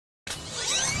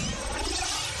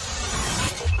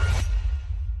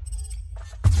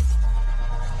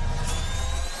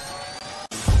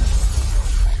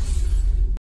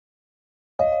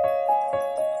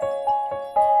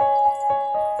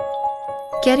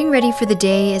Getting ready for the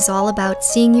day is all about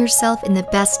seeing yourself in the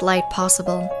best light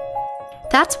possible.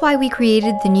 That's why we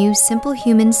created the new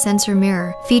Simplehuman sensor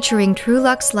mirror featuring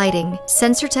True-Lux lighting,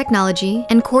 sensor technology,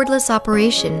 and cordless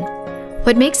operation.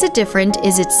 What makes it different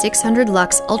is its 600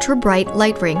 lux ultra-bright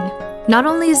light ring. Not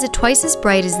only is it twice as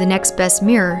bright as the next best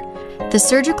mirror, the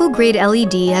surgical-grade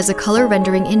LED has a color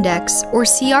rendering index, or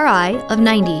CRI, of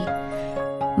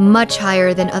 90, much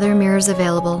higher than other mirrors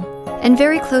available, and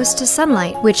very close to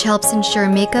sunlight, which helps ensure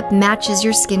makeup matches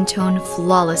your skin tone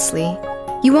flawlessly.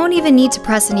 You won't even need to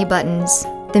press any buttons.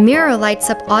 The mirror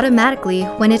lights up automatically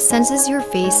when it senses your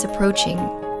face approaching.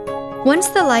 Once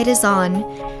the light is on,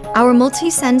 our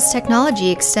multi-sense technology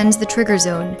extends the trigger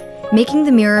zone, making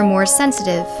the mirror more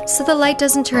sensitive so the light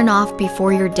doesn't turn off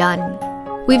before you're done.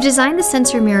 We've designed the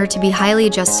sensor mirror to be highly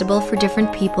adjustable for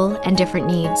different people and different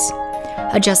needs.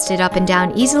 Adjust it up and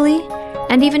down easily,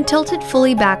 and even tilt it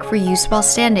fully back for use while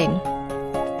standing.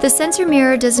 The sensor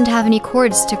mirror doesn't have any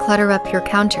cords to clutter up your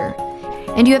counter,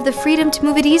 and you have the freedom to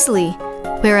move it easily,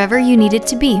 wherever you need it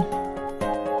to be.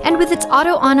 And with its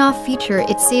auto on-off feature,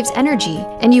 it saves energy,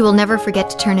 and you will never forget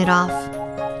to turn it off.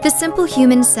 The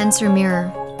Simplehuman sensor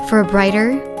mirror, for a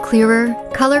brighter, clearer,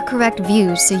 color-correct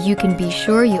view so you can be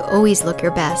sure you always look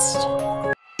your best.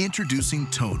 Introducing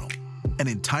Tonal, an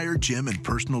entire gym and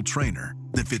personal trainer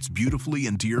that fits beautifully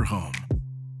into your home.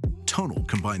 Tonal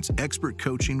combines expert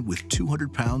coaching with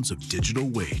 200 pounds of digital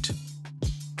weight.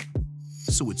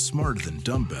 So it's smarter than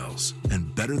dumbbells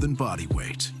and better than body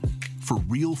weight for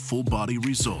real full-body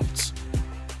results.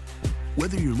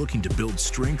 Whether you're looking to build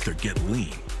strength or get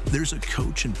lean, there's a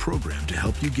coach and program to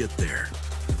help you get there.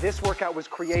 This workout was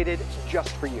created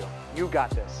just for you. You got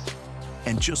this.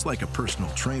 And just like a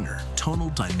personal trainer, Tonal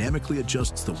dynamically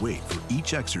adjusts the weight for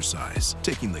each exercise,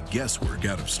 taking the guesswork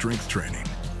out of strength training.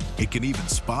 It can even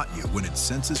spot you when it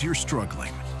senses you're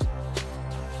struggling.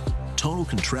 Tonal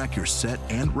can track your set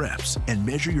and reps and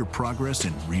measure your progress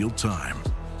in real time.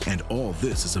 And all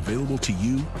this is available to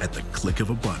you at the click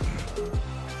of a button.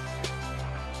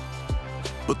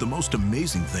 But the most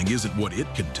amazing thing isn't what it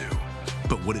can do,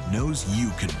 but what it knows you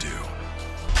can do.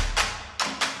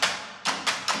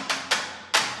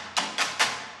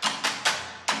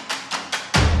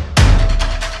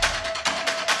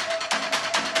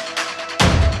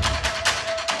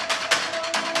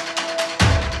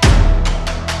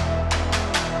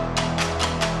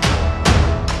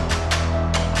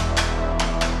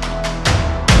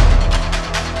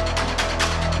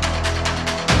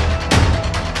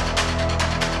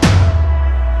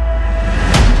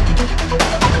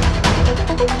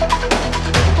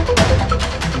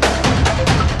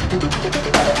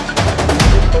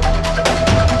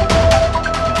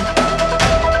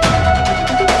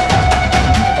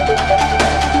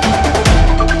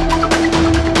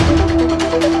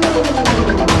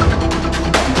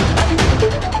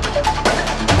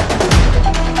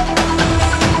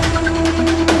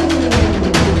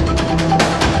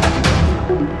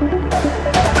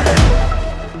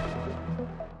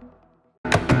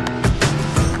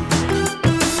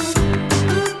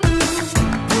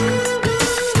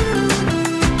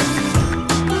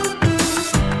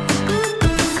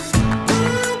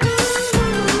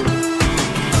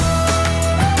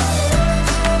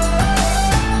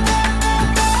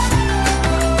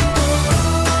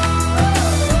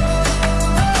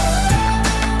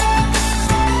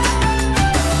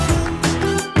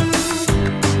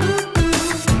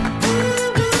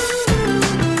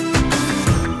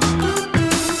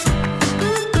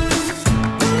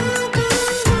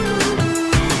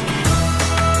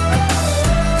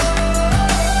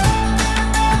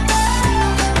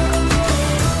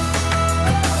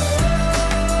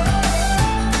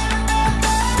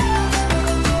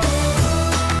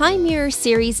 HiMirror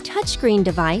series touchscreen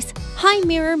device,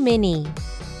 HiMirror Mini.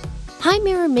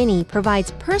 HiMirror Mini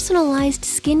provides personalized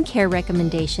skincare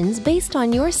recommendations based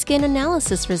on your skin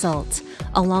analysis results,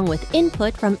 along with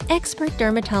input from expert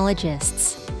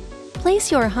dermatologists.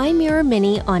 Place your HiMirror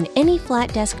Mini on any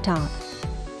flat desktop.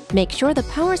 Make sure the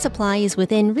power supply is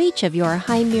within reach of your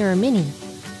HiMirror Mini.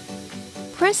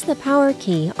 Press the power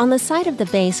key on the side of the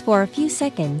base for a few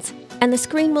seconds, and the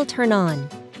screen will turn on.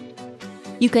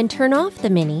 You can turn off the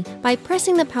Mini by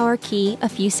pressing the power key a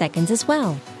few seconds as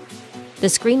well. The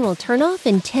screen will turn off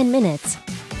in 10 minutes,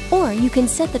 or you can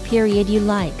set the period you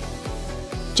like.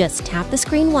 Just tap the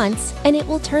screen once and it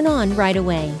will turn on right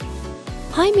away.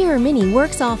 HiMirror Mini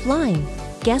works offline,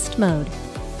 guest mode.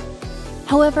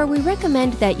 However, we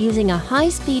recommend that using a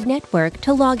high-speed network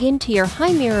to log into your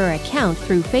HiMirror account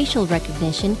through facial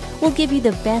recognition will give you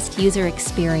the best user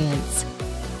experience.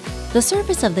 The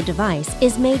surface of the device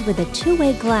is made with a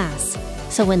two-way glass,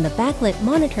 so when the backlit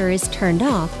monitor is turned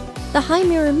off, the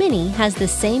HiMirror Mini has the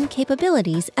same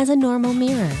capabilities as a normal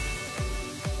mirror.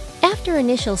 After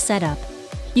initial setup,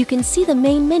 you can see the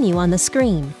main menu on the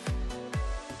screen.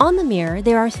 On the mirror,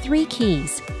 there are 3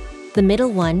 keys. The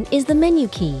middle one is the menu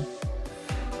key.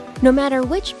 No matter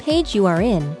which page you are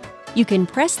in, you can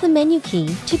press the menu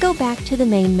key to go back to the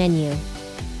main menu.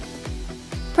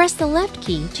 Press the left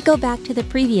key to go back to the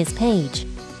previous page.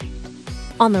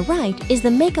 On the right is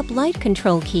the makeup light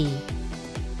control key.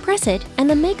 Press it and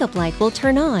the makeup light will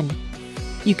turn on.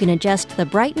 You can adjust the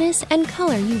brightness and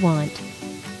color you want.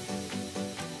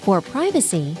 For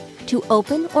privacy, to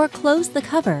open or close the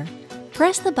cover,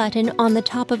 press the button on the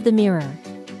top of the mirror.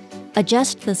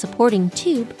 Adjust the supporting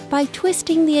tube by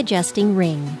twisting the adjusting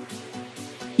ring.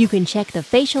 You can check the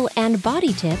facial and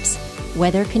body tips,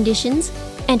 weather conditions,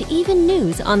 and even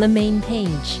news on the main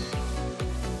page.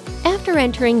 After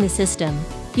entering the system,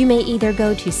 you may either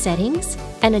go to Settings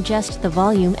and adjust the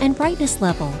volume and brightness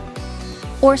level,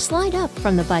 or slide up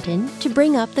from the button to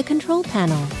bring up the control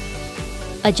panel.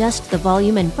 Adjust the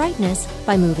volume and brightness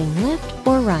by moving left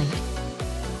or right.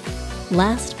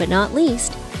 Last but not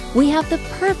least, we have the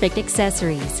perfect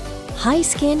accessories, high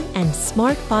skin and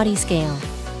smart body scale.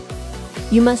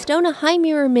 You must own a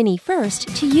HiMirror Mini first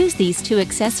to use these 2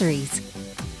 accessories.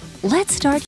 Let's start